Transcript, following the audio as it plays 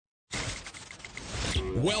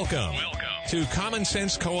Welcome to Common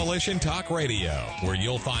Sense Coalition Talk Radio, where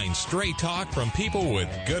you'll find straight talk from people with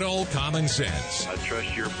good old common sense. I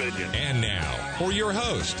trust your opinion. And now, for your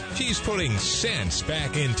host, she's putting sense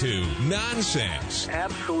back into nonsense.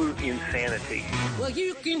 Absolute insanity. Well,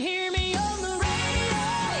 you can hear me on the radio.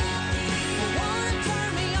 You wanna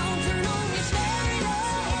turn me on, turn on your stereo.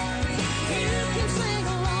 You can sing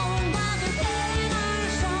along while they're playing our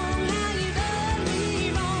song. How you done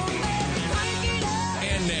me wrong, baby, crank it up.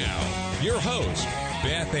 And now, your host,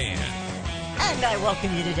 Beth Ann. And I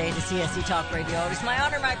welcome you today to CSC Talk Radio. It's my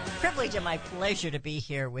honor, my privilege, and my pleasure to be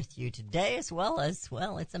here with you today, as well as,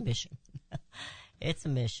 well, it's a mission. It's a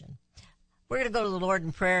mission. We're going to go to the Lord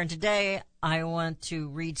in prayer, and today I want to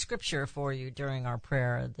read scripture for you during our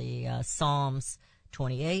prayer, the Psalms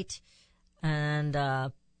 28, and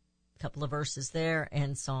a couple of verses there,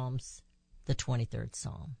 and Psalms, the 23rd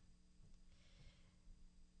Psalm.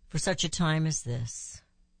 For such a time as this,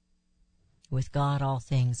 with God all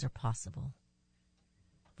things are possible.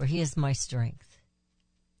 For he is my strength.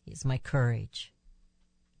 He is my courage.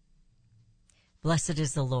 Blessed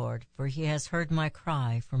is the Lord, for he has heard my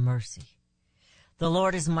cry for mercy. The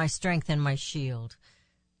Lord is my strength and my shield.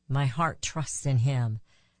 My heart trusts in him,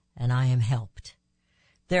 and I am helped.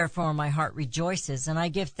 Therefore my heart rejoices, and I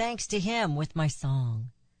give thanks to him with my song.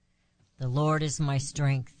 The Lord is my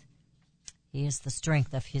strength. He is the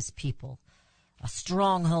strength of his people, a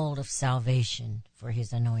stronghold of salvation for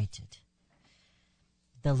his anointed.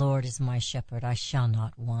 The Lord is my shepherd, I shall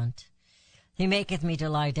not want. He maketh me to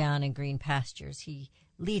lie down in green pastures. He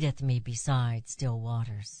leadeth me beside still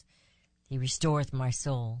waters. He restoreth my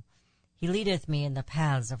soul. He leadeth me in the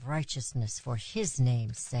paths of righteousness for his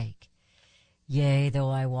name's sake. Yea,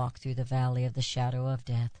 though I walk through the valley of the shadow of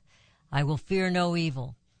death, I will fear no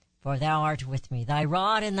evil, for thou art with me. Thy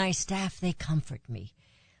rod and thy staff, they comfort me.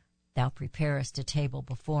 Thou preparest a table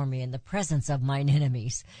before me in the presence of mine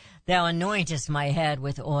enemies. Thou anointest my head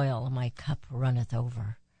with oil, my cup runneth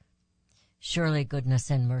over. Surely goodness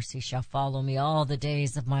and mercy shall follow me all the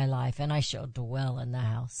days of my life, and I shall dwell in the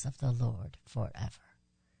house of the Lord forever.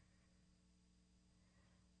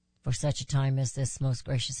 For such a time as this, most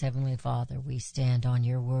gracious Heavenly Father, we stand on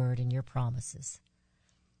your word and your promises.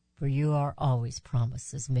 For you are always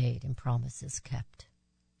promises made and promises kept.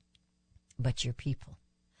 But your people,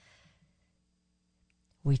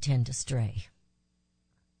 we tend to stray.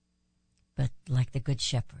 But like the Good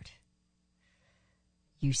Shepherd,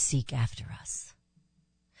 you seek after us.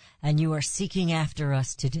 And you are seeking after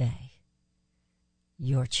us today,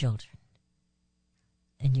 your children.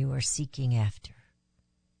 And you are seeking after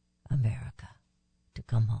America to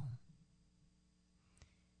come home.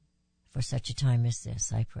 For such a time as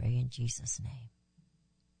this, I pray in Jesus' name.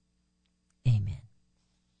 Amen.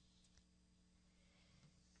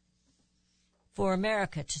 For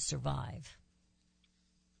America to survive,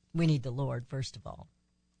 we need the Lord, first of all.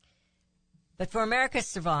 But for America to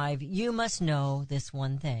survive, you must know this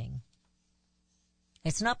one thing.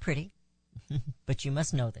 It's not pretty, but you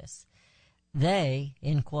must know this. They,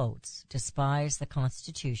 in quotes, despise the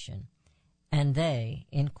Constitution, and they,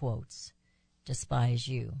 in quotes, despise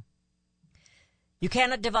you. You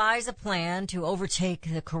cannot devise a plan to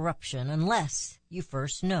overtake the corruption unless you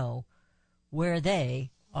first know where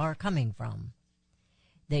they are coming from.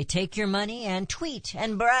 They take your money and tweet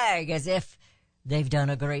and brag as if they've done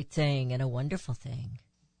a great thing and a wonderful thing.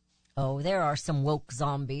 Oh, there are some woke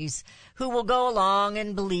zombies who will go along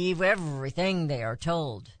and believe everything they are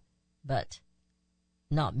told. But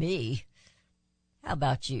not me. How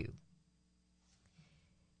about you?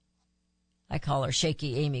 I call her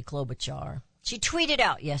Shaky Amy Klobuchar. She tweeted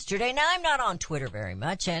out yesterday. Now, I'm not on Twitter very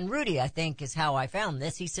much, and Rudy, I think, is how I found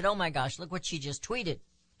this. He said, oh, my gosh, look what she just tweeted.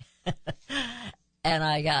 And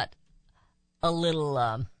I got a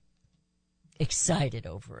little excited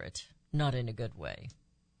over it, not in a good way.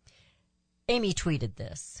 Amy tweeted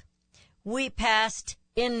this. We passed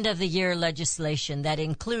end-of-the-year legislation that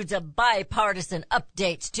includes a bipartisan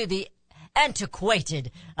updates to the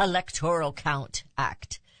antiquated Electoral Count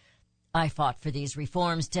Act. I fought for these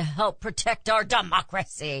reforms to help protect our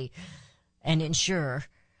democracy and ensure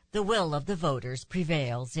the will of the voters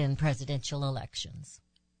prevails in presidential elections.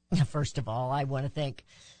 First of all, I want to think,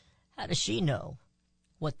 how does she know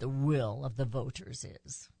what the will of the voters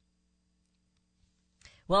is?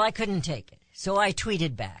 Well, I couldn't take it, so I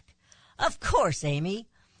tweeted back. Of course, Amy,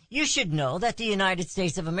 you should know that the United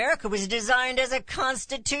States of America was designed as a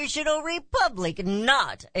constitutional republic,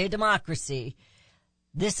 not a democracy.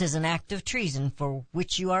 This is an act of treason for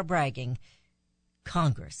which you are bragging.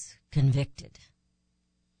 Congress convicted.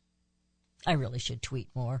 I really should tweet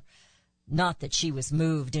more. Not that she was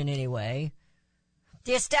moved in any way.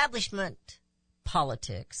 The establishment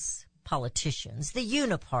politicians, the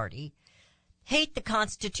Uniparty, hate the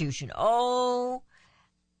Constitution. Oh,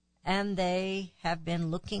 and they have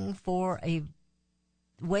been looking for a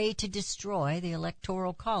way to destroy the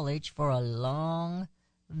Electoral College for a long,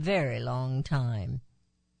 very long time.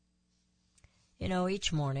 You know,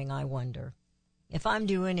 each morning I wonder if I'm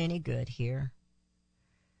doing any good here.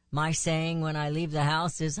 My saying when I leave the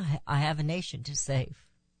house is, I have a nation to save.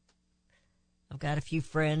 I've got a few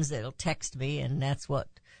friends that'll text me, and that's what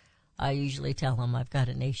I usually tell them. I've got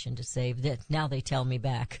a nation to save. Now they tell me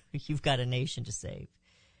back, you've got a nation to save.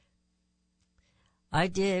 I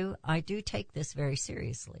do take this very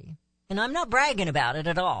seriously. And I'm not bragging about it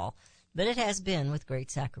at all, but it has been with great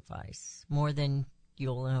sacrifice, more than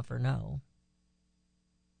you'll ever know.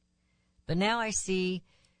 But now I see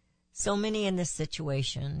so many in this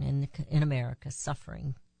situation in America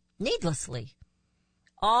suffering needlessly,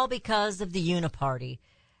 all because of the Uniparty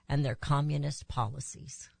and their communist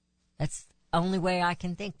policies. That's the only way I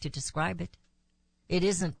can think to describe it. It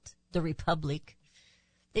isn't the Republic.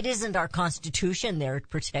 It isn't our Constitution they're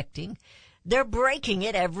protecting. They're breaking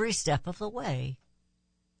it every step of the way.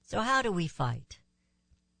 So how do we fight?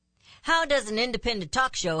 How does an independent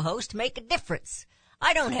talk show host make a difference?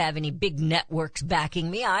 I don't have any big networks backing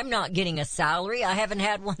me. I'm not getting a salary. I haven't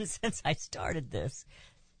had one since I started this.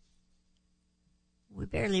 We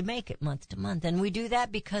barely make it month to month, and we do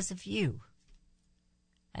that because of you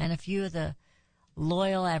and a few of the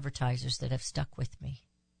loyal advertisers that have stuck with me.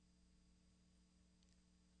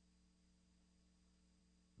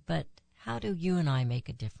 But how do you and I make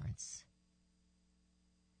a difference?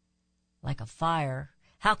 Like a fire,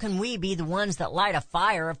 how can we be the ones that light a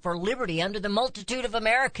fire for liberty under the multitude of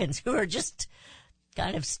Americans who are just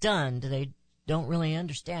kind of stunned? They don't really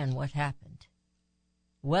understand what happened.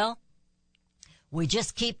 Well, we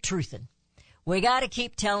just keep truthing. We got to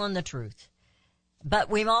keep telling the truth.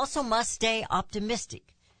 But we also must stay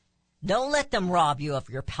optimistic. Don't let them rob you of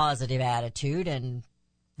your positive attitude and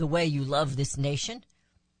the way you love this nation.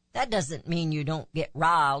 That doesn't mean you don't get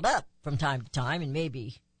riled up from time to time and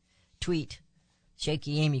maybe tweet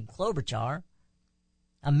shaky Amy Klobuchar.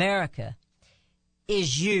 America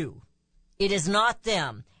is you. It is not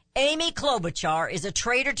them. Amy Klobuchar is a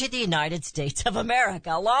traitor to the United States of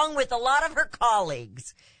America, along with a lot of her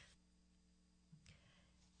colleagues.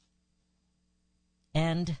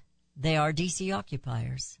 And they are D.C.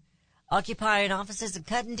 occupiers, occupying offices and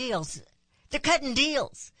cutting deals. They're cutting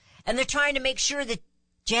deals. And they're trying to make sure that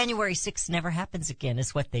January 6th never happens again,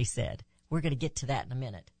 is what they said. We're going to get to that in a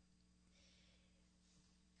minute.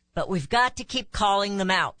 But we've got to keep calling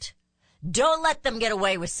them out. Don't let them get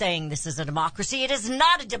away with saying this is a democracy. It is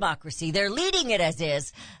not a democracy. They're leading it as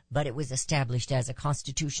is, but it was established as a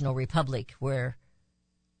constitutional republic where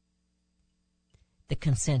the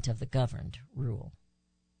consent of the governed rule.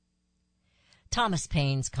 Thomas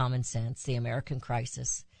Paine's Common Sense, The American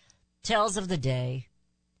Crisis, tells of the day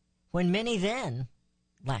when many then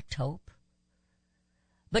lacked hope.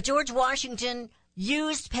 But George Washington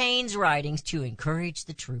used Paine's writings to encourage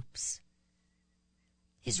the troops.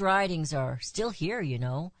 His writings are still here, you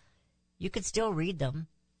know. You could still read them.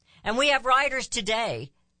 And we have writers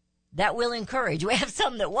today that will encourage. We have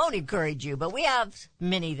some that won't encourage you, but we have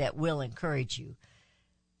many that will encourage you.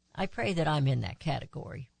 I pray that I'm in that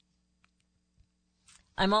category.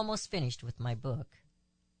 I'm almost finished with my book.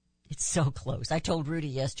 It's so close. I told Rudy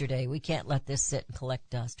yesterday, we can't let this sit and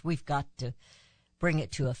collect dust. We've got to bring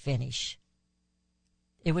it to a finish.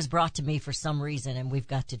 It was brought to me for some reason, and we've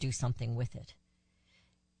got to do something with it.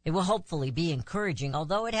 It will hopefully be encouraging,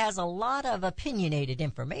 although it has a lot of opinionated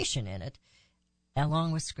information in it,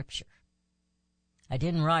 along with Scripture. I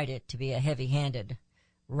didn't write it to be a heavy-handed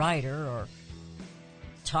writer or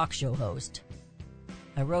talk show host.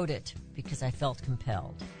 I wrote it because I felt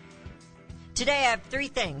compelled. Today I have 3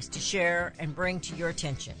 things to share and bring to your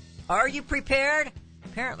attention. Are you prepared?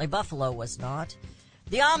 Apparently Buffalo was not.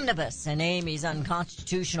 The omnibus and Amy's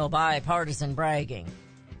unconstitutional bipartisan bragging.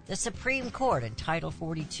 The Supreme Court in Title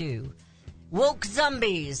 42. Woke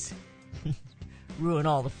zombies. Ruin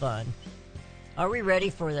all the fun. Are we ready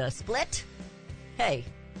for the split? Hey,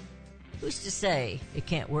 who's to say it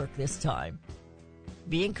can't work this time?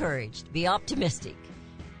 Be encouraged. Be optimistic.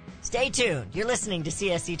 Stay tuned. You're listening to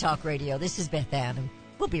CSC Talk Radio. This is Beth Ann, and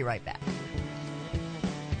we'll be right back.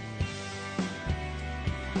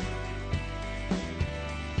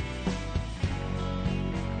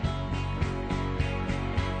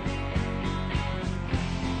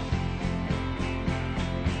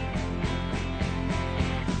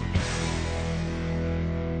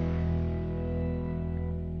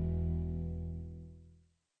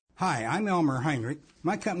 Hi, I'm Elmer Heinrich.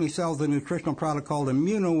 My company sells a nutritional product called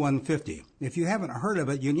Immuno 150. If you haven't heard of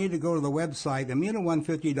it, you need to go to the website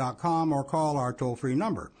immuno150.com or call our toll-free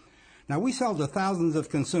number. Now, we sell to thousands of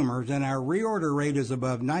consumers, and our reorder rate is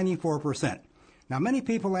above 94%. Now, many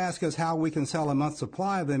people ask us how we can sell a month's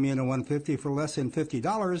supply of Immuno 150 for less than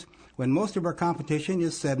 $50 when most of our competition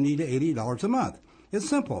is $70 to $80 a month. It's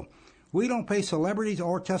simple. We don't pay celebrities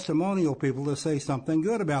or testimonial people to say something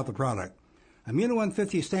good about the product. Immuno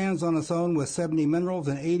 150 stands on its own with 70 minerals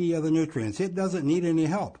and 80 other nutrients. It doesn't need any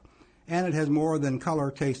help, and it has more than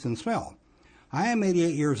color, taste, and smell. I am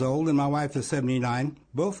 88 years old, and my wife is 79,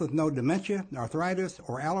 both with no dementia, arthritis,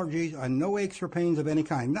 or allergies, and no aches or pains of any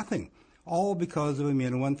kind, nothing, all because of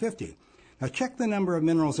Immuno 150. Now check the number of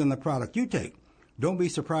minerals in the product you take. Don't be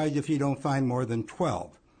surprised if you don't find more than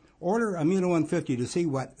 12. Order Immuno 150 to see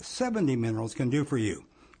what 70 minerals can do for you.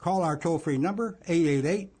 Call our toll-free number,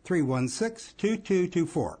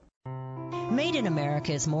 888-316-2224. Made in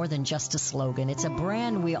America is more than just a slogan. It's a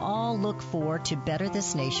brand we all look for to better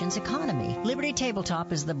this nation's economy. Liberty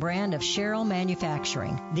Tabletop is the brand of Sherrill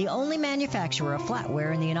Manufacturing, the only manufacturer of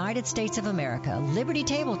flatware in the United States of America. Liberty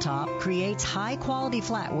Tabletop creates high-quality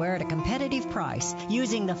flatware at a competitive price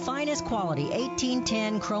using the finest quality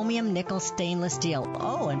 1810 chromium nickel stainless steel.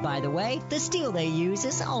 Oh, and by the way, the steel they use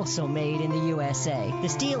is also made in the USA. The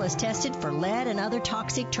steel is tested for lead and other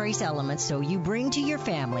toxic trace elements, so you bring to your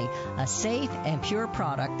family a safe and pure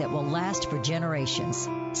product that will last for generations.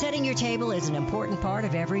 Setting your table is an important part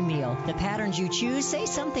of every meal. The patterns you choose say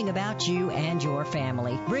something about you and your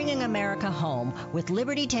family. Bringing America home with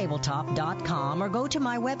LibertyTabletop.com, or go to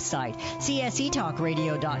my website,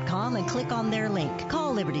 CSCTalkRadio.com, and click on their link.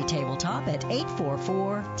 Call Liberty Tabletop at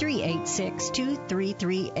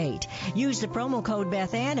 844-386-2338. Use the promo code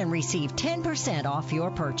Beth Ann and receive 10% off your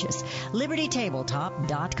purchase.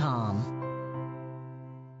 LibertyTabletop.com.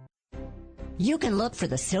 You can look for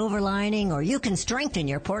the silver lining, or you can strengthen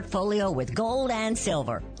your portfolio with gold and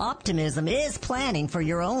silver. Optimism is planning for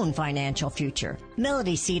your own financial future.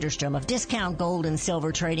 Melody Cedarstrom of Discount Gold and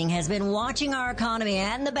Silver Trading has been watching our economy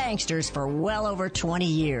and the banksters for well over 20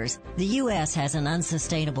 years. The U.S. has an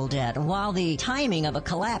unsustainable debt, and while the timing of a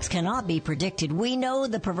collapse cannot be predicted, we know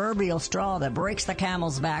the proverbial straw that breaks the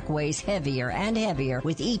camel's back weighs heavier and heavier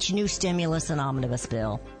with each new stimulus and omnibus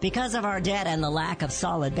bill. Because of our debt and the lack of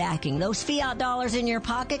solid backing, those fiat dollars in your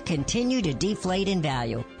pocket continue to deflate in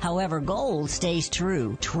value. However, gold stays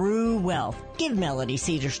true. True wealth. Give Melody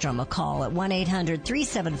Cedarstrom a call at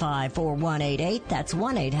 1-800-375-4188. That's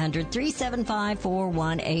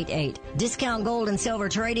 1-800-375-4188. Discount Gold and Silver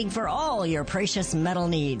Trading for all your precious metal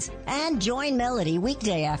needs. And join Melody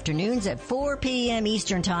weekday afternoons at 4 p.m.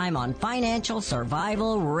 Eastern Time on Financial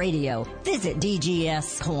Survival Radio. Visit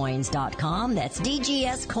DGScoins.com. That's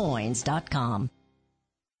DGScoins.com.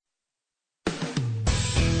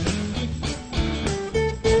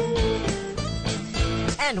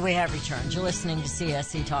 And we have returned. You're listening to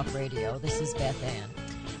CSC Talk Radio. This is Beth Ann.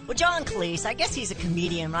 Well, John Cleese, I guess he's a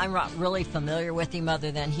comedian. I'm not really familiar with him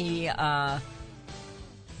other than he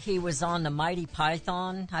was on the Mighty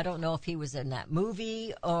Python. I don't know if he was in that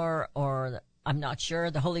movie or I'm not sure,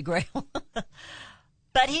 the Holy Grail. But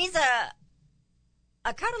I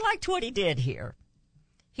kind of liked what he did here.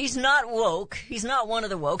 He's not woke. He's not one of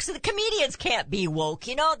the woke. So the comedians can't be woke.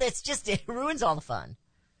 You know, it ruins all the fun.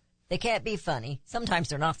 They can't be funny. Sometimes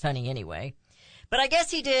they're not funny anyway. But I guess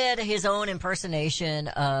he did his own impersonation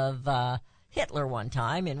of Hitler one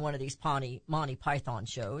time in one of these Monty Python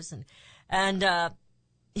shows. And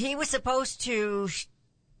he was supposed to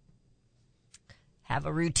have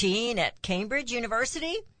a routine at Cambridge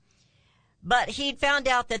University. But he'd found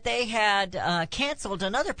out that they had canceled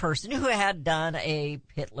another person who had done a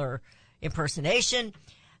Hitler impersonation.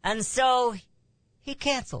 And so he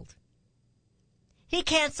canceled. He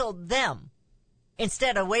canceled them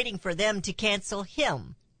instead of waiting for them to cancel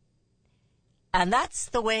him. And that's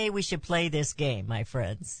the way we should play this game, my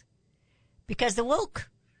friends. Because the woke,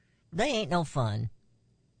 they ain't no fun.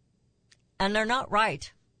 And they're not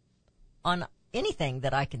right on anything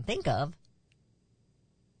that I can think of.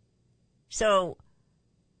 So,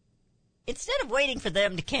 instead of waiting for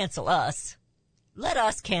them to cancel us, let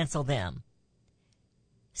us cancel them.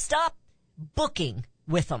 Stop booking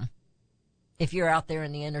with them. If you're out there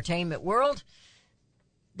in the entertainment world,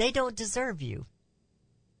 they don't deserve you.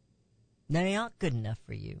 They aren't good enough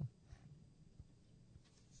for you.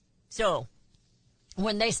 So,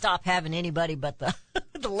 when they stop having anybody but the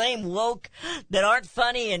lame woke that aren't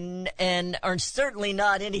funny and are certainly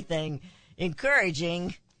not anything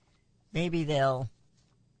encouraging, maybe they'll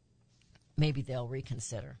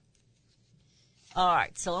reconsider. All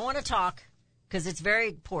right, so I want to talk because it's very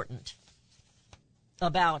important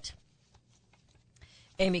about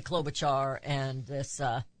Amy Klobuchar and this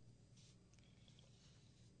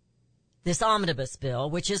omnibus bill,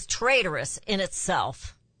 which is traitorous in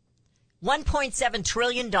itself. $1.7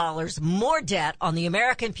 trillion more debt on the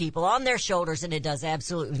American people, on their shoulders, and it does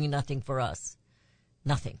absolutely nothing for us.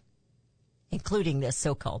 Nothing. Including this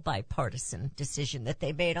so-called bipartisan decision that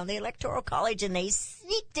they made on the Electoral College, and they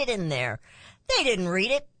sneaked it in there. They didn't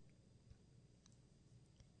read it.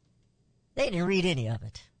 They didn't read any of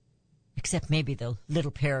it, except maybe the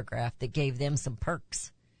little paragraph that gave them some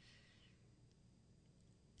perks.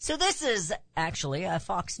 So this is actually a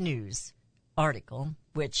Fox News article,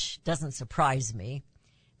 which doesn't surprise me,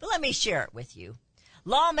 but let me share it with you.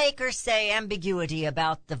 Lawmakers say ambiguity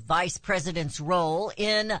about the vice president's role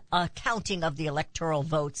in counting of the electoral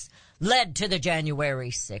votes led to the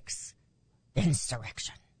January 6th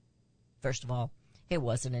insurrection. First of all, it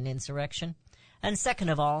wasn't an insurrection. And second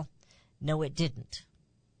of all, no, it didn't.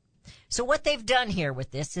 So what they've done here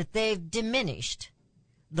with this is they've diminished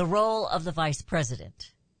the role of the vice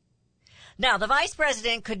president. Now, the vice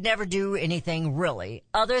president could never do anything really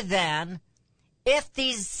other than if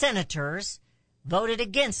these senators voted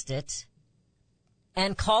against it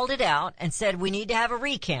and called it out and said we need to have a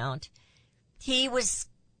recount, he was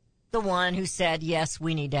the one who said, yes,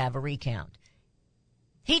 we need to have a recount.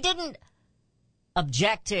 He didn't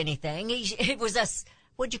object to anything. It was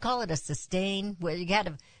what'd you call it, a sustain, where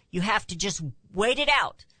you have to just wait it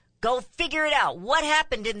out. Go figure it out. What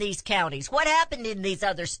happened in these counties? What happened in these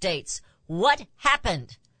other states? What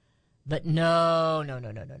happened? But no.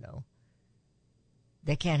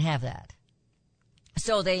 They can't have that.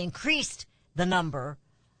 So they increased the number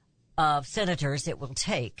of senators it will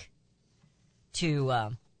take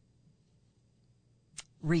to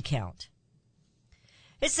recount.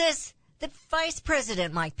 It says that Vice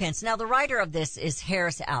President Mike Pence, now the writer of this is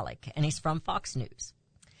Harris Alec, and he's from Fox News.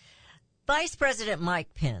 Vice President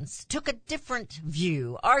Mike Pence took a different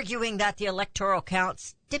view, arguing that the electoral count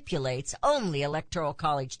stipulates only electoral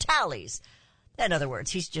college tallies. In other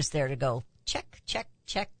words, he's just there to go check, check,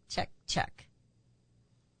 check, check, check.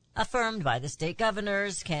 Affirmed by the state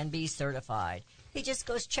governors, can be certified. He just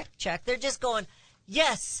goes check, check. They're just going,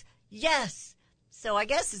 yes, yes. So I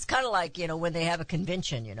guess it's kind of like, when they have a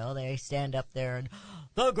convention, they stand up there and,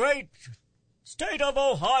 the great state of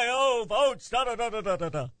Ohio votes,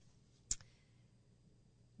 da-da-da-da-da-da.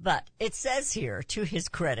 But it says here, to his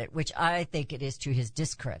credit, which I think it is to his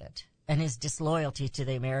discredit, and his disloyalty to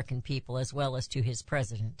the American people as well as to his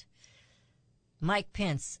president, Mike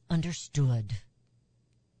Pence understood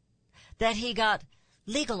that he got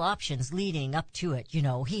legal options leading up to it.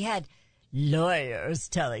 He had lawyers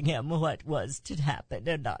telling him what was to happen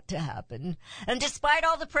and not to happen. And despite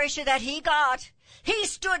all the pressure that he got, he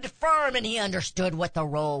stood firm and he understood what the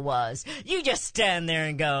role was. You just stand there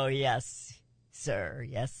and go, yes, sir,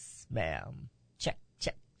 yes, ma'am. Check,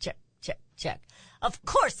 check, check, check, check. Of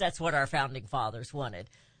course that's what our founding fathers wanted.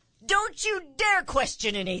 Don't you dare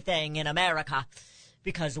question anything in America,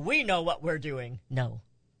 because we know what we're doing. No,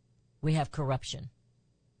 we have corruption.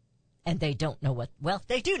 And they don't know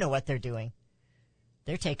they do know what they're doing.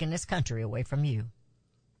 They're taking this country away from you.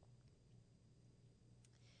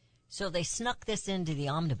 So they snuck this into the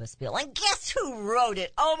omnibus bill. And guess who wrote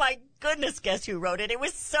it? Oh my goodness, guess who wrote it? It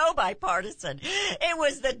was so bipartisan. It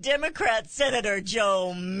was the Democrat Senator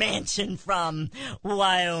Joe Manchin from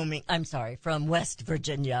from West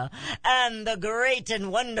Virginia. And the great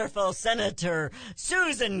and wonderful Senator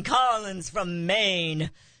Susan Collins from Maine.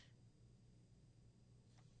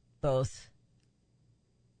 Both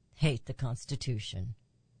hate the Constitution.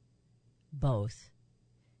 Both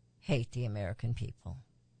hate the American people.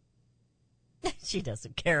 She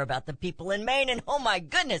doesn't care about the people in Maine, and oh my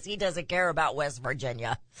goodness, he doesn't care about West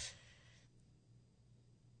Virginia.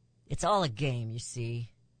 It's all a game, you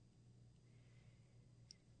see.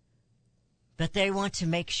 But they want to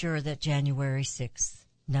make sure that January 6th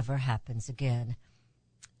never happens again.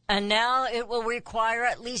 And now it will require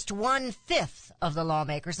at least 1/5 of the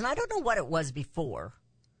lawmakers, and I don't know what it was before,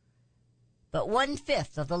 but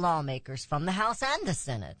 1/5 of the lawmakers from the House and the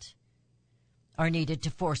Senate are needed to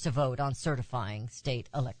force a vote on certifying state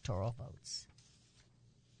electoral votes.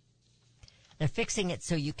 They're fixing it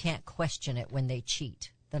so you can't question it when they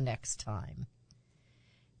cheat the next time.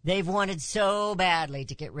 They've wanted so badly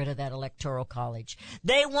to get rid of that electoral college.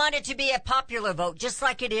 They want it to be a popular vote, just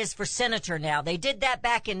like it is for senator now. They did that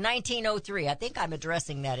back in 1903. I think I'm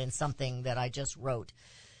addressing that in something that I just wrote.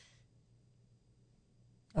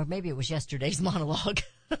 Or maybe it was yesterday's monologue.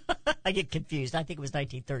 I get confused. I think it was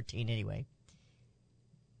 1913 anyway.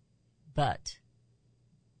 But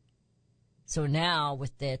So now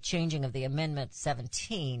with the changing of the Amendment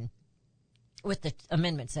 17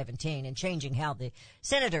 and changing how the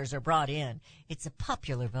senators are brought in, it's a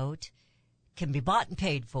popular vote, can be bought and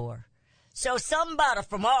paid for. So somebody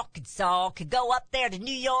from Arkansas could go up there to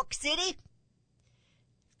New York City.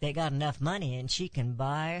 They got enough money and she can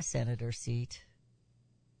buy a senator seat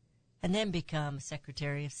and then become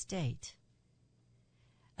Secretary of State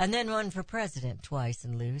and then run for president twice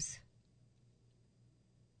and lose.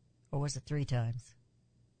 Or was it 3 times?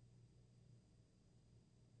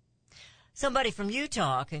 Somebody from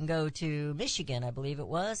Utah can go to Michigan, I believe it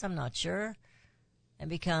was, I'm not sure, and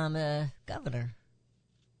become a governor.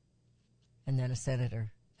 And then a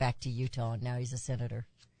senator. Back to Utah, and now he's a senator.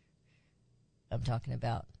 I'm talking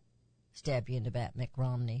about stab you in the back, Mitt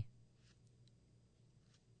Romney.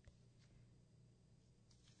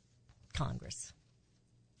 Congress.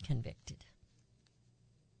 Convicted.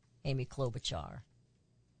 Amy Klobuchar.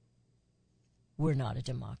 We're not a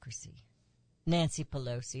democracy. Nancy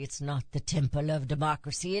Pelosi, it's not the temple of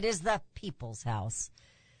democracy. It is the people's house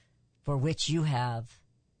for which you have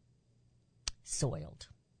soiled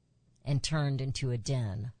and turned into a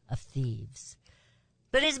den of thieves.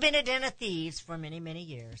 But it's been a den of thieves for many, many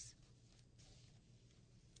years.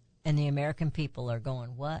 And the American people are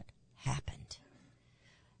going, what happened?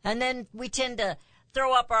 And then we tend to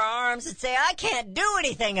throw up our arms and say, I can't do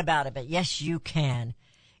anything about it. But yes, you can.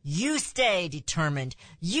 You stay determined.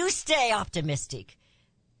 You stay optimistic.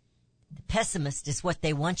 The pessimist is what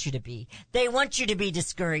they want you to be. They want you to be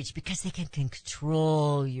discouraged because they can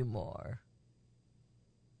control you more.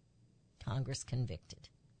 Congress convicted.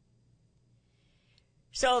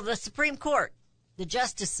 So the Supreme Court, the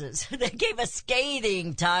justices, they gave a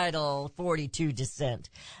scathing Title 42 dissent.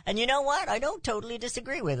 And you know what? I don't totally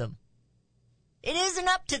disagree with them. It isn't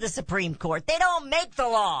up to the Supreme Court. They don't make the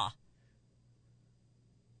law.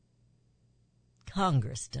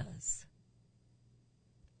 Congress does.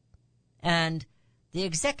 And the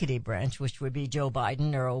executive branch, which would be Joe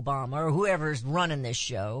Biden or Obama or whoever's running this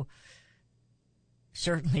show,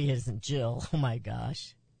 certainly isn't Jill. Oh my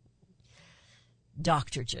gosh.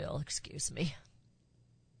 Dr. Jill, excuse me.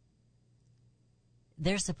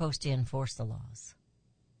 They're supposed to enforce the laws.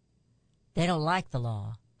 They don't like the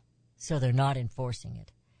law, so they're not enforcing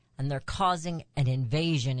it. And they're causing an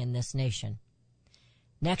invasion in this nation.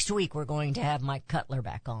 Next week, we're going to have Mike Cutler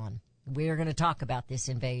back on. We're going to talk about this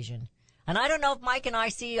invasion. And I don't know if Mike and I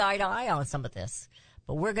see eye to eye on some of this,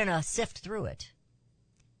 but we're going to sift through it.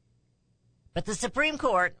 But the Supreme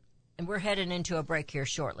Court, and we're heading into a break here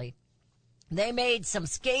shortly, they made some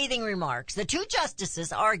scathing remarks. The 2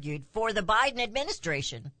 justices argued for the Biden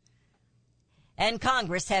administration, and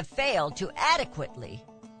Congress have failed to adequately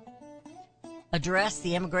address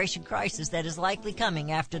the immigration crisis that is likely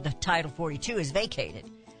coming after the Title 42 is vacated.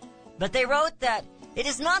 But they wrote that it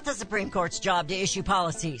is not the Supreme Court's job to issue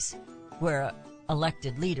policies where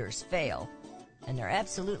elected leaders fail. And they're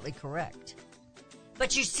absolutely correct.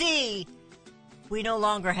 But you see, we no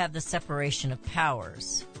longer have the separation of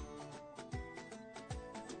powers.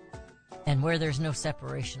 And where there's no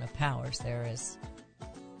separation of powers, there is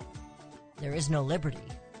no liberty.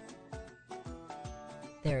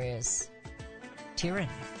 There is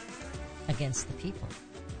tyranny against the people.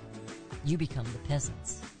 You become the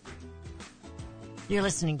peasants. You're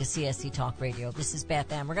listening to CSC Talk Radio. This is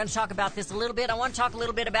Beth Ann. We're going to talk about this a little bit. I want to talk a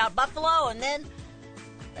little bit about Buffalo, and then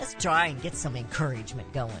let's try and get some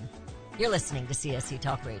encouragement going. You're listening to CSC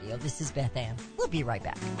Talk Radio. This is Beth Ann. We'll be right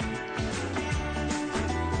back.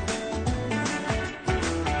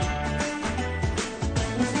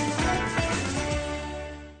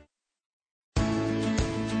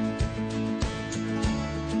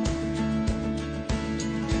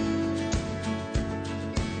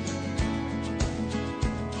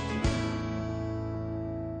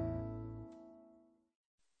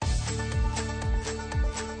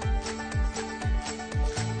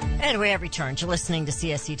 And we have returned. You're listening to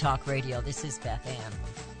CSC Talk Radio. This is Beth Ann.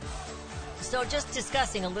 So just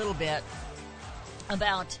discussing a little bit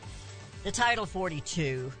about the Title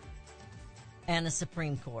 42 and the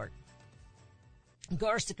Supreme Court.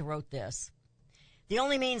 Gorsuch wrote this. The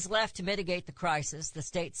only means left to mitigate the crisis, the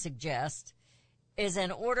state suggests, is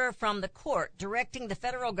an order from the court directing the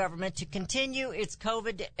federal government to continue its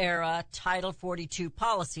COVID-era Title 42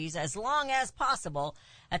 policies as long as possible,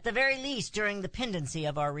 at the very least during the pendency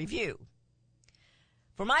of our review.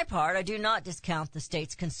 For my part, I do not discount the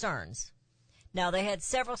state's concerns. Now, they had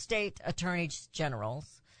several state attorneys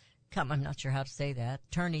generals come, I'm not sure how to say that,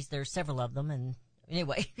 attorneys, there's several of them, and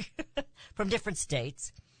anyway, from different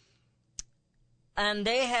states, and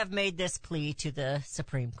they have made this plea to the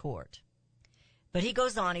Supreme Court. But he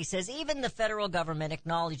goes on, he says, even the federal government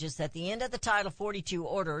acknowledges that the end of the Title 42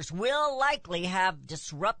 orders will likely have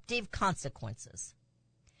disruptive consequences.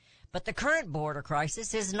 But the current border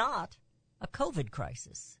crisis is not a COVID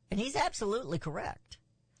crisis. And he's absolutely correct.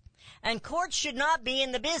 And courts should not be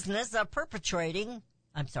in the business of perpetuating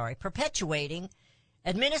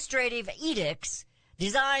administrative edicts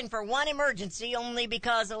designed for one emergency only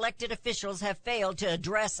because elected officials have failed to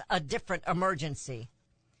address a different emergency.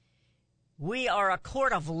 We are a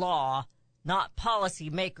court of law, not policy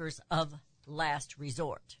makers of last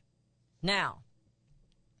resort. Now,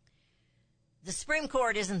 the Supreme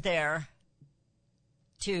Court isn't there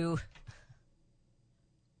to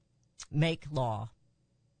make law.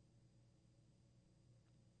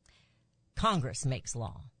 Congress makes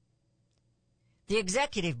law. The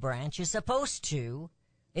executive branch is supposed to,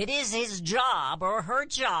 it is his job or her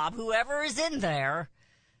job, whoever is in there,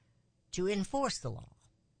 to enforce the law.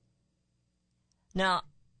 Now,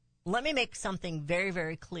 let me make something very,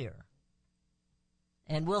 very clear.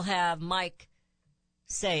 And we'll have Mike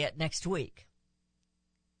say it next week.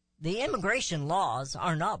 The immigration laws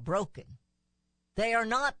are not broken. They are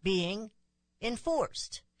not being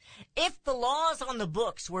enforced. If the laws on the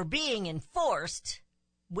books were being enforced,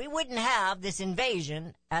 we wouldn't have this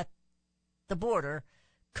invasion at the border,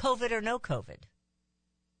 COVID or no COVID.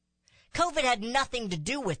 COVID had nothing to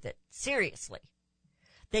do with it, seriously.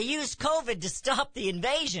 They used COVID to stop the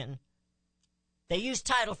invasion. They used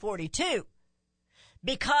Title 42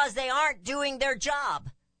 because they aren't doing their job.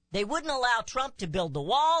 They wouldn't allow Trump to build the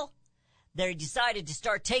wall. They decided to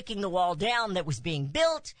start taking the wall down that was being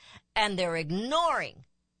built, and they're ignoring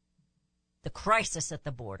the crisis at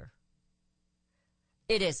the border.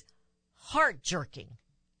 It is heart-jerking,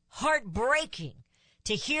 heartbreaking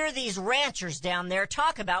to hear these ranchers down there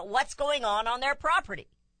talk about what's going on their property.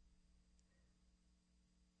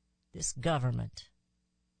 This government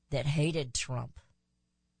that hated Trump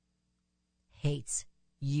hates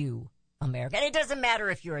you, America. And it doesn't matter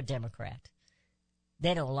if you're a Democrat.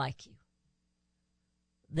 They don't like you.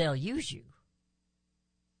 They'll use you.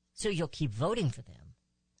 So you'll keep voting for them.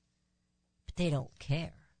 But they don't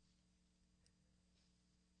care.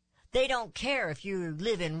 They don't care if you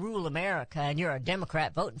live in rural America and you're a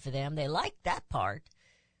Democrat voting for them. They like that part.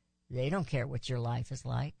 They don't care what your life is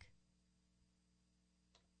like.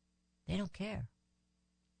 They don't care.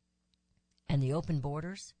 And the open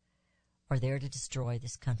borders are there to destroy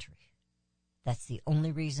this country. That's the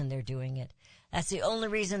only reason they're doing it. That's the only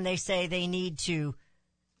reason they say they need to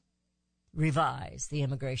revise the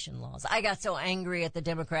immigration laws. I got so angry at the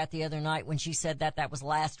Democrat the other night when she said that. That was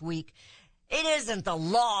last week. It isn't the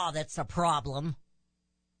law that's a problem.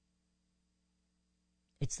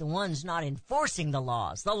 It's the ones not enforcing the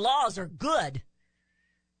laws. The laws are good.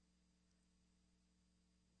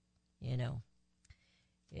 You know,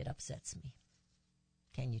 it upsets me.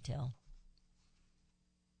 Can you tell?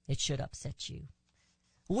 It should upset you.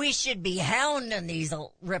 We should be hounding these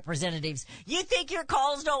representatives. You think your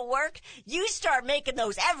calls don't work? You start making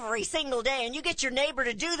those every single day, and you get your neighbor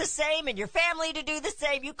to do the same and your family to do the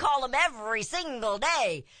same. You call them every single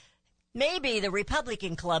day. Maybe the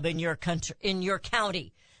Republican club in your country, in your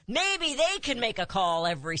county, maybe they can make a call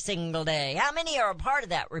every single day. How many are a part of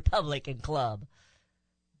that Republican club?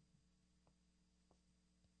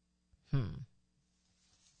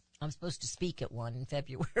 I'm supposed to speak at one in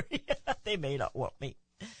February. They may not want me.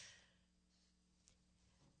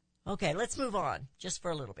 Okay, let's move on just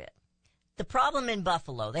for a little bit. The problem in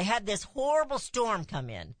Buffalo, they had this horrible storm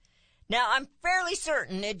come in. Now, I'm fairly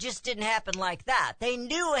certain it just didn't happen like that. They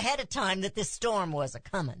knew ahead of time that this storm was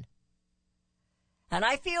a-coming. And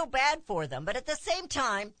I feel bad for them, but at the same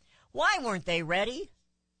time, why weren't they ready?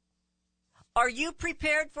 Are you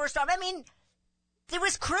prepared for a storm? I mean, it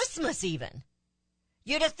was Christmas even.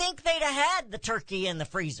 You'd have think they'd have had the turkey in the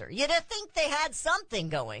freezer. You'd have think they had something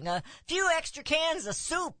going. A few extra cans of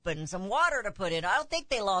soup and some water to put in. I don't think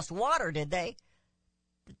they lost water, did they?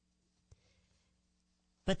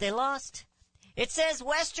 But they lost. It says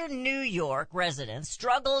Western New York residents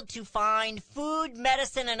struggled to find food,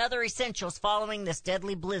 medicine, and other essentials following this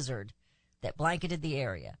deadly blizzard that blanketed the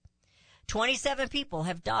area. 27 people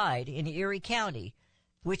have died in Erie County,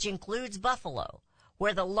 which includes Buffalo,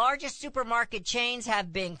 where the largest supermarket chains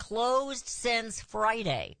have been closed since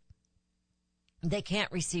Friday. They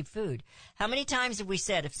can't receive food. How many times have we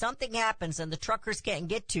said, if something happens and the truckers can't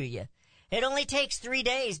get to you, it only takes 3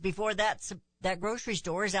 days before that grocery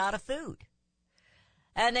store is out of food?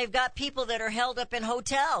 And they've got people that are held up in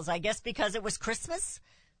hotels, I guess because it was Christmas.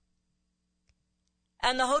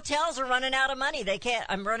 And the hotels are running out of money.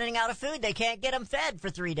 I'm running out of food. They can't get them fed for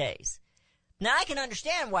 3 days. Now, I can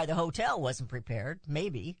understand why the hotel wasn't prepared,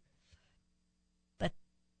 maybe. But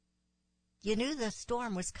you knew the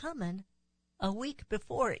storm was coming a week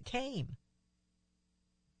before it came.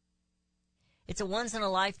 It's a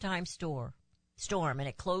once-in-a-lifetime storm, and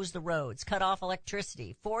it closed the roads, cut off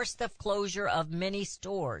electricity, forced the closure of many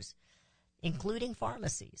stores, including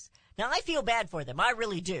pharmacies. Now, I feel bad for them. I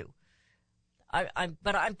really do.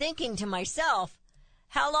 But I'm thinking to myself,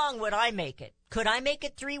 how long would I make it? Could I make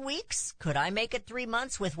it 3 weeks? Could I make it 3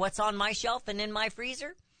 months with what's on my shelf and in my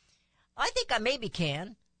freezer? I think I maybe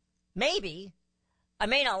can. Maybe. I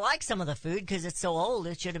may not like some of the food because it's so old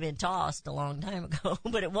it should have been tossed a long time ago,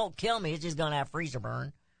 but it won't kill me. It's just going to have freezer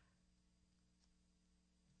burn.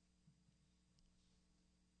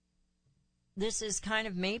 This is kind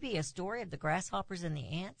of maybe a story of the grasshoppers and the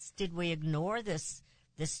ants. Did we ignore this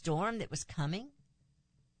storm that was coming?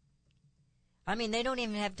 I mean, they don't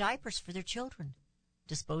even have diapers for their children,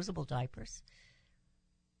 disposable diapers.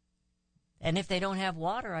 And if they don't have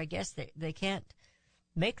water, I guess they can't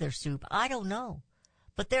make their soup. I don't know.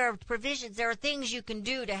 But there are provisions, there are things you can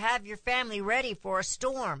do to have your family ready for a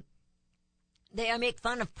storm. I make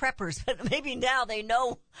fun of preppers, but maybe now they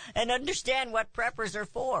know and understand what preppers are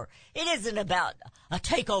for. It isn't about a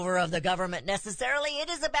takeover of the government necessarily. It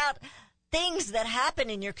is about things that happen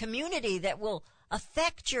in your community that will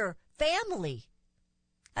affect your family.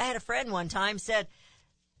 I had a friend one time said,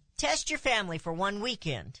 test your family for 1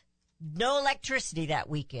 weekend. No electricity that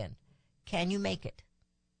weekend. Can you make it?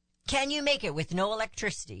 Can you make it with no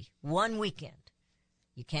electricity 1 weekend?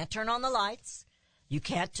 You can't turn on the lights. You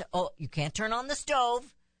can't turn on the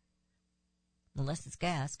stove. Unless it's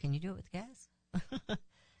gas. Can you do it with gas?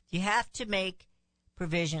 You have to make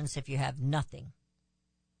provisions if you have nothing.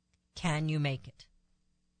 Can you make it?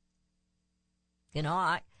 You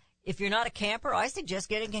know, if you're not a camper, I suggest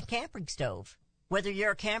getting a camping stove. Whether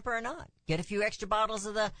you're a camper or not. Get a few extra bottles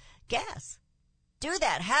of the gas. Do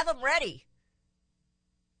that. Have them ready.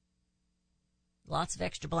 Lots of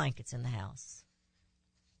extra blankets in the house.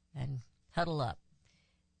 And huddle up.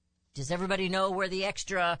 Does everybody know where the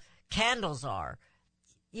extra candles are?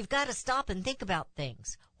 You've got to stop and think about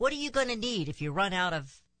things. What are you going to need if you run out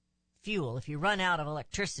of fuel, if you run out of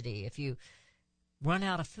electricity, if you run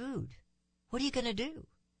out of food? What are you going to do?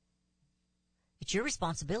 It's your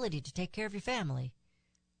responsibility to take care of your family.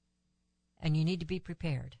 And you need to be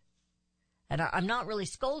prepared. And I'm not really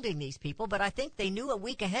scolding these people, but I think they knew a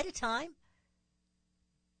week ahead of time.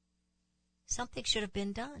 Something should have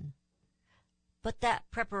been done. But that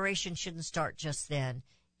preparation shouldn't start just then.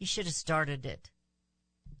 You should have started it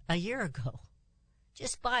a year ago.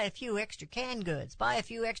 Just buy a few extra canned goods. Buy a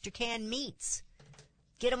few extra canned meats.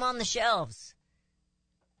 Get them on the shelves.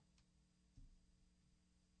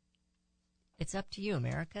 It's up to you,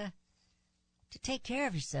 America, to take care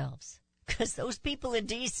of yourselves. Because those people in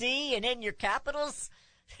D.C. and in your capitals,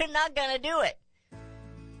 they're not going to do it.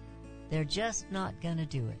 They're just not going to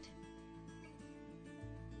do it.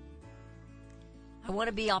 I want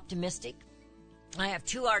to be optimistic. I have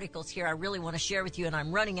 2 articles here I really want to share with you, and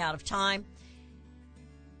I'm running out of time.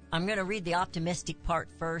 I'm going to read the optimistic part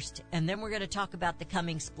first, and then we're going to talk about the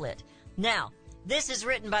coming split. Now, this is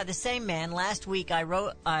written by the same man. Last week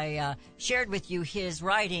I shared with you his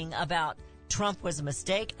writing about Trump was a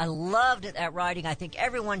mistake. I loved that writing. I think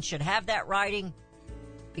everyone should have that writing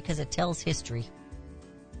because it tells history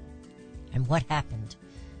and what happened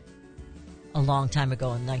a long time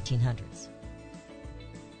ago in the 1900s.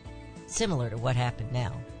 Similar to what happened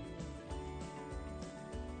now.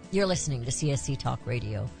 You're listening to CSC Talk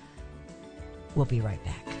Radio. We'll be right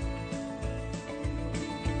back.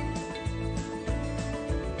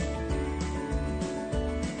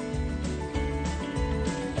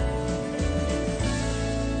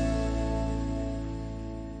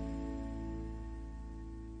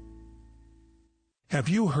 Have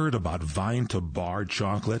you heard about Vine to Bar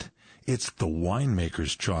chocolate? It's the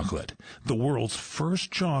winemaker's chocolate, the world's first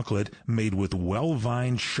chocolate made with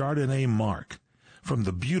well-vined Chardonnay marc from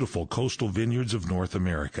the beautiful coastal vineyards of North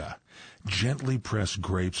America. Gently pressed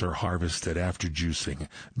grapes are harvested after juicing,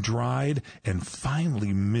 dried and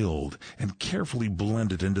finely milled and carefully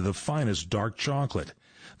blended into the finest dark chocolate.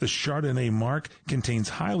 The Chardonnay marc contains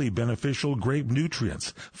highly beneficial grape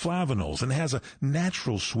nutrients, flavanols, and has a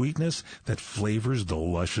natural sweetness that flavors the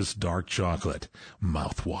luscious dark chocolate.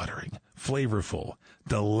 Mouth-watering, flavorful,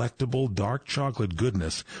 delectable dark chocolate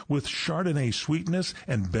goodness with Chardonnay sweetness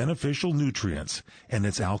and beneficial nutrients. And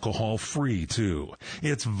it's alcohol-free, too.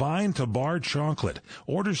 It's Vine to Bar chocolate.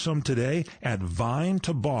 Order some today at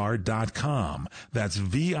vinetobar.com. That's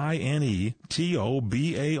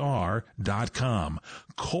VINETOBAR.com.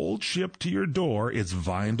 cold shipped to your door. It's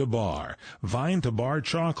Vine to Bar. Vine to Bar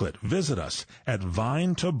chocolate. Visit us at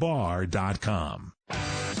vinetobar.com.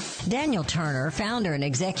 Daniel Turner, founder and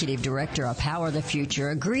executive director of Power the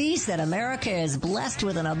Future, agrees that America is blessed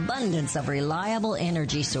with an abundance of reliable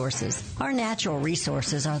energy sources. Our natural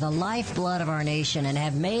resources are the lifeblood of our nation and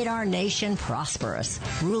have made our nation prosperous.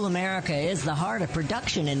 Rural America is the heart of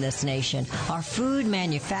production in this nation. Our food,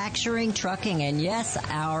 manufacturing, trucking, and yes,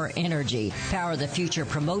 our energy. Power the Future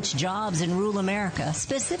promotes jobs in rural America,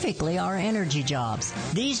 specifically our energy jobs.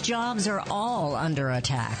 These jobs are all under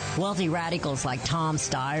attack. Wealthy radicals like Tom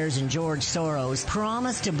Steyer and George Soros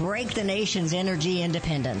promise to break the nation's energy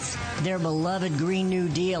independence. Their beloved Green New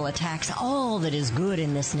Deal attacks all that is good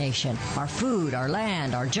in this nation. Our food, our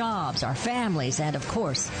land, our jobs, our families, and of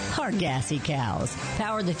course, our gassy cows.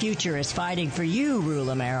 Power the Future is fighting for you, rural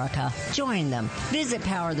America. Join them. Visit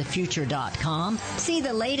PowerTheFuture.com. See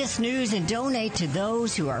the latest news and donate to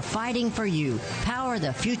those who are fighting for you.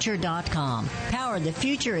 PowerTheFuture.com. Power the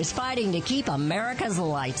Future is fighting to keep America's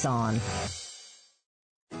lights on.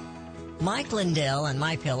 Mike Lindell and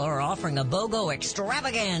MyPillow are offering a BOGO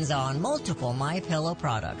extravaganza on multiple MyPillow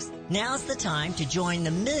products. Now's the time to join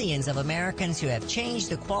the millions of Americans who have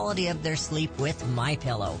changed the quality of their sleep with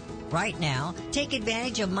MyPillow. Right now, take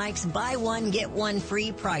advantage of Mike's buy one, get one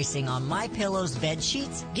free pricing on MyPillow's bed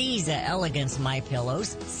sheets, Giza Elegance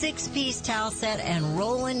MyPillows, 6-piece towel set, and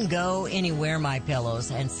Roll and Go Anywhere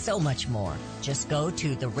MyPillows, and so much more. Just go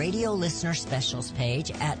to the radio listener specials page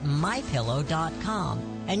at MyPillow.com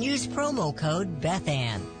and use promo code Beth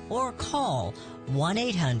Ann or call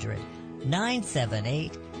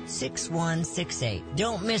 1-800-978-6168.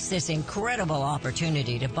 Don't miss this incredible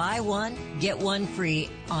opportunity to buy one, get one free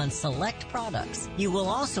on select products. You will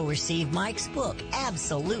also receive Mike's book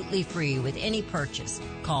absolutely free with any purchase.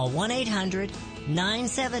 Call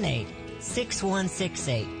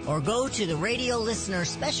 1-800-978-6168 or go to the radio listener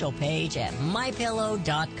special page at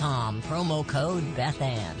MyPillow.com. Promo code Beth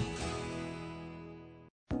Ann.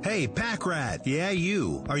 Hey, Pack Rat. Yeah,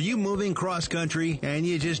 you. Are you moving cross-country and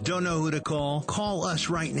you just don't know who to call? Call us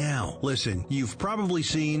right now. Listen, you've probably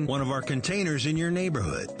seen one of our containers in your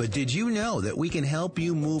neighborhood. But did you know that we can help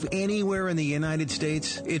you move anywhere in the United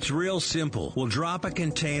States? It's real simple. We'll drop a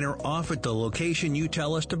container off at the location you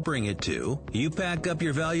tell us to bring it to. You pack up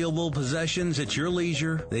your valuable possessions at your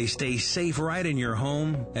leisure. They stay safe right in your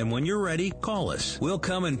home. And when you're ready, call us. We'll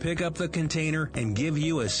come and pick up the container and give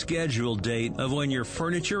you a scheduled date of when your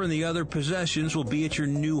furniture and the other possessions will be at your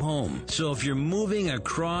new home. So if you're moving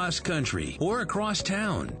across country or across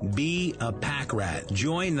town, be a Pack Rat.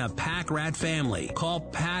 Join the Pack Rat family. Call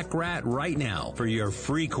Pack Rat right now for your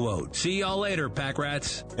free quote. See y'all later, Pack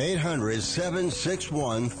Rats.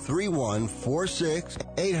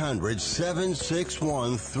 800-761-3146.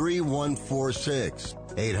 800-761-3146.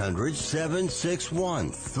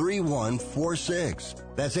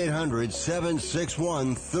 800-761-3146. That's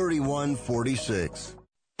 800-761-3146.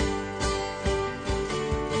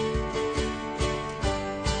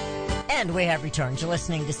 And we have returned to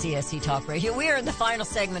listening to CSC Talk Radio. We are in the final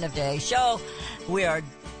segment of today's show. We are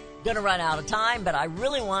going to run out of time, but I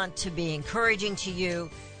really want to be encouraging to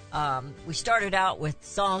you. We started out with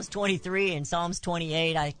Psalms 23 and Psalms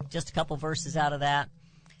 28. Just a couple verses out of that.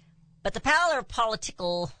 But the power of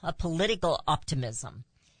political optimism.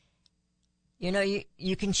 You know,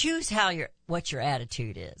 you can choose what your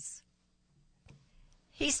attitude is.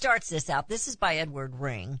 He starts this out. This is by Edward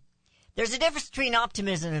Ring. There's a difference between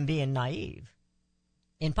optimism and being naive.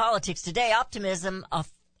 In politics today, optimism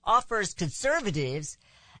offers conservatives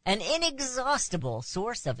an inexhaustible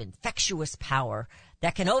source of infectious power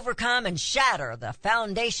that can overcome and shatter the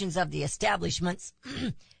foundations of the establishment's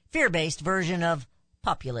fear-based version of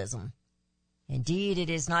populism. Indeed, it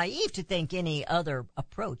is naive to think any other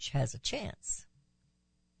approach has a chance.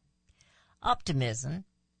 Optimism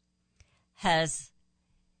has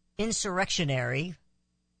insurrectionary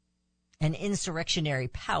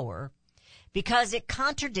power because it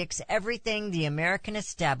contradicts everything the American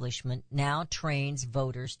establishment now trains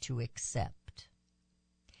voters to accept.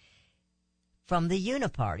 From the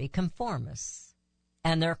uniparty conformists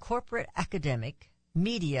and their corporate academic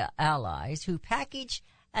media allies who package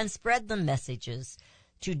and spread the messages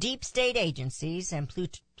to deep state agencies and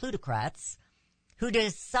plutocrats who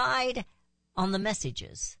decide on the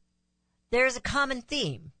messages. There is a common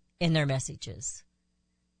theme in their messages: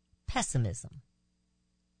 pessimism.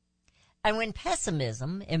 And when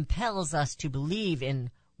pessimism impels us to believe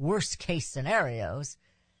in worst-case scenarios,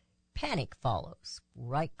 panic follows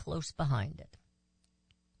right close behind it.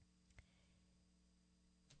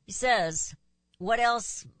 He says, what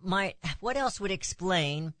else would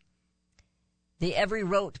explain the every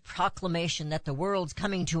rote proclamation that the world's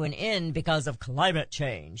coming to an end because of climate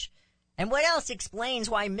change. And what else explains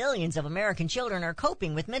why millions of American children are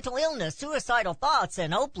coping with mental illness, suicidal thoughts,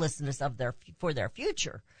 and hopelessness for their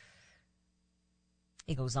future?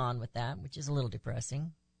 He goes on with that, which is a little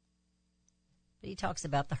depressing. But he talks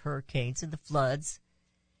about the hurricanes and the floods.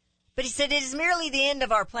 But he said it is merely the end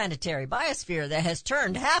of our planetary biosphere that has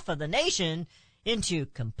turned half of the nation into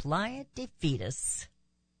compliant defeatists.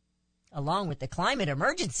 Along with the climate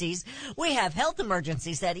emergencies, we have health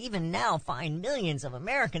emergencies that even now find millions of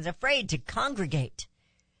Americans afraid to congregate,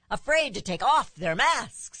 afraid to take off their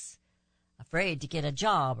masks, afraid to get a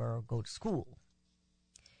job or go to school.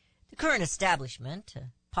 The current establishment,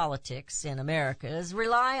 politics in America,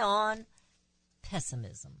 rely on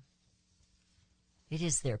pessimism. It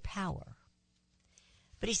is their power.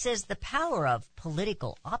 But he says the power of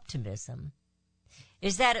political optimism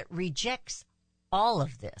is that it rejects all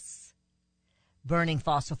of this. Burning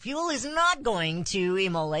fossil fuel is not going to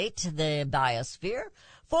immolate the biosphere.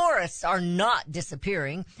 Forests are not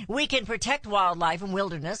disappearing. We can protect wildlife and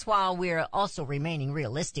wilderness while we're also remaining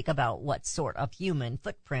realistic about what sort of human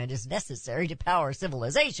footprint is necessary to power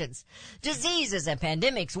civilizations. Diseases and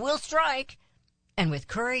pandemics will strike, and with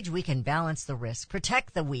courage we can balance the risk,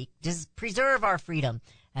 protect the weak, preserve our freedom,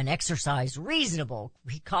 and exercise reasonable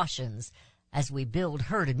precautions as we build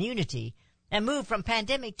herd immunity and move from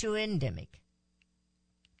pandemic to endemic.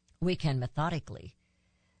 We can methodically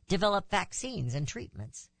develop vaccines and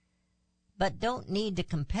treatments, but don't need to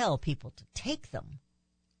compel people to take them.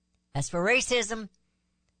 As for racism,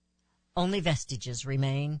 only vestiges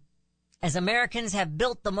remain, as Americans have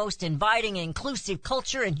built the most inviting and inclusive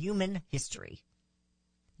culture in human history.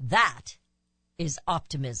 That is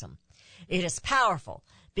optimism. It is powerful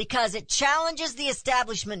because it challenges the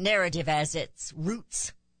establishment narrative as its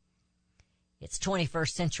roots. Its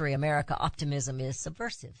 21st century America optimism is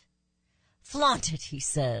subversive. Flaunt it, he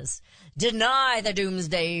says. Deny the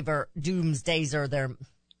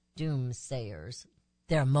doomsayers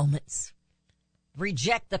their moments.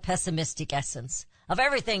 Reject the pessimistic essence of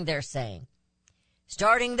everything they're saying.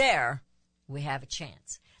 Starting there, we have a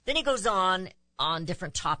chance. Then he goes on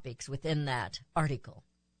different topics within that article.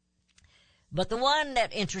 But the one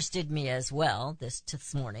that interested me as well this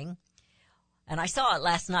morning, and I saw it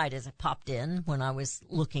last night as it popped in when I was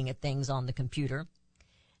looking at things on the computer,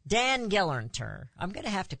 Dan Gelernter. I'm going to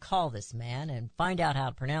have to call this man and find out how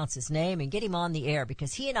to pronounce his name and get him on the air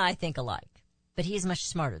because he and I think alike, but he is much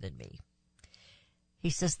smarter than me. He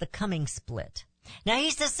says the coming split. Now,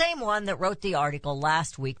 he's the same one that wrote the article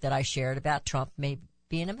last week that I shared about Trump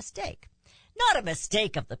being a mistake. Not a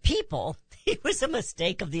mistake of the people. It was a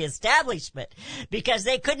mistake of the establishment because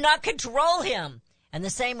they could not control him. And the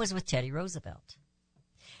same was with Teddy Roosevelt.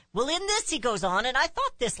 Well, in this, he goes on, and I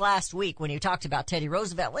thought this last week when he talked about Teddy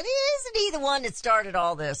Roosevelt, well, isn't he the one that started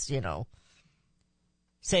all this,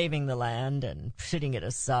 saving the land and putting it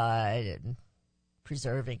aside and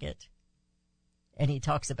preserving it? And he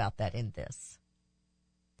talks about that in this.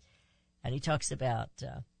 And he talks about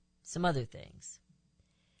some other things.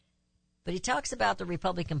 But he talks about the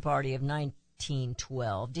Republican Party of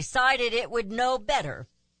 1912 decided it would know better,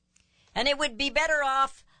 and it would be better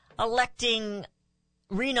off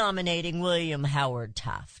renominating William Howard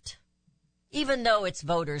Taft, even though its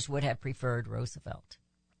voters would have preferred Roosevelt.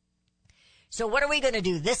 So what are we going to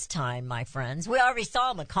do this time, my friends? We already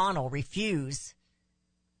saw McConnell refuse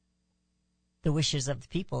the wishes of the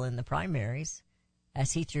people in the primaries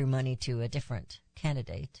as he threw money to a different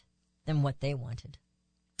candidate than what they wanted.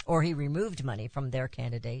 Or he removed money from their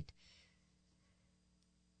candidate.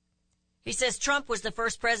 He says Trump was the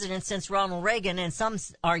first president since Ronald Reagan, and some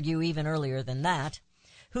argue even earlier than that,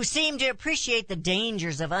 who seemed to appreciate the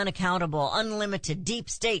dangers of unaccountable, unlimited, deep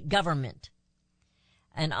state government.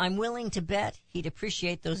 And I'm willing to bet he'd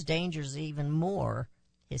appreciate those dangers even more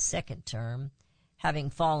his second term, having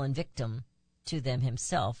fallen victim to them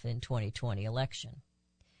himself in 2020 election.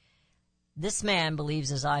 This man believes,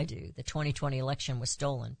 as I do, the 2020 election was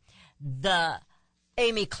stolen. The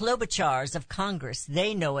Amy Klobuchars of Congress,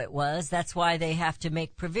 they know it was. That's why they have to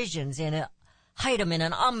make provisions hide them in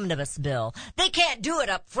an omnibus bill. They can't do it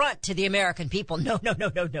up front to the American people. No.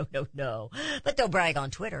 But they'll brag on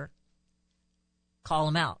Twitter. Call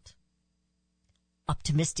them out.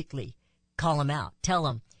 Optimistically, call them out. Tell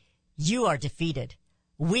them, you are defeated.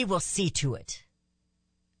 We will see to it.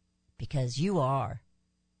 Because you are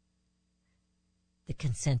the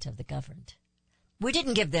consent of the governed. We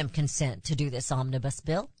didn't give them consent to do this omnibus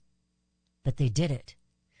bill, but they did it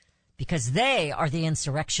because they are the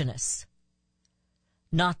insurrectionists,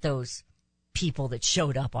 not those people that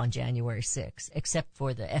showed up on January 6th, except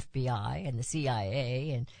for the FBI and the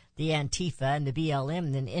CIA and the Antifa and the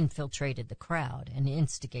BLM, then infiltrated the crowd and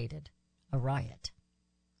instigated a riot.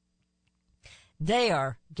 They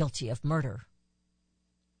are guilty of murder.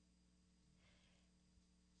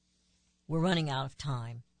 We're running out of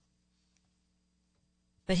time.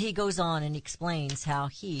 But he goes on and explains how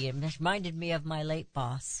it reminded me of my late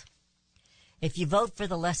boss. If you vote for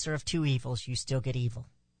the lesser of two evils, you still get evil.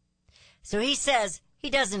 So he says he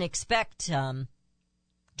doesn't expect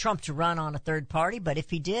Trump to run on a third party, but if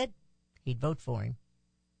he did, he'd vote for him.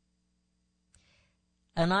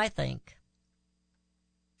 And I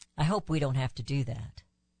hope we don't have to do that,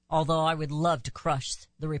 although I would love to crush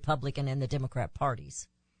the Republican and the Democrat parties.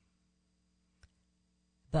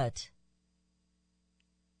 But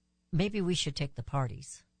maybe we should take the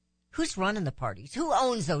parties. Who's running the parties? Who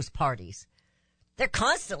owns those parties? They're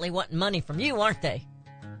constantly wanting money from you, aren't they?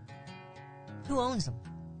 Who owns them?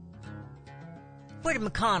 Where did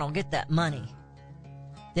McConnell get that money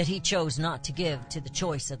that he chose not to give to the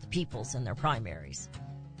choice of the peoples in their primaries?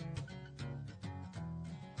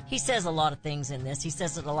 He says a lot of things in this. He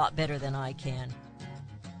says it a lot better than I can.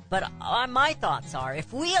 But my thoughts are,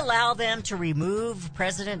 if we allow them to remove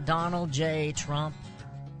President Donald J. Trump,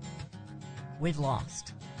 we've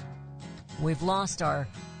lost. We've lost our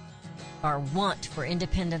want for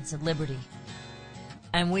independence and liberty.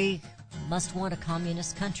 And we must want a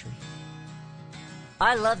communist country.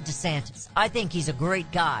 I love DeSantis. I think he's a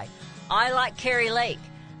great guy. I like Carrie Lake.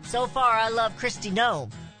 So far, I love Kristi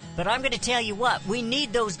Noem. But I'm going to tell you what, we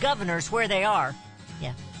need those governors where they are.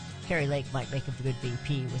 Yeah, Carrie Lake might make a good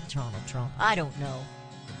VP with Donald Trump. I don't know.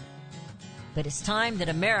 But it's time that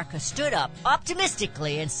America stood up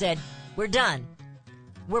optimistically and said, we're done.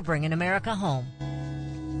 We're bringing America home.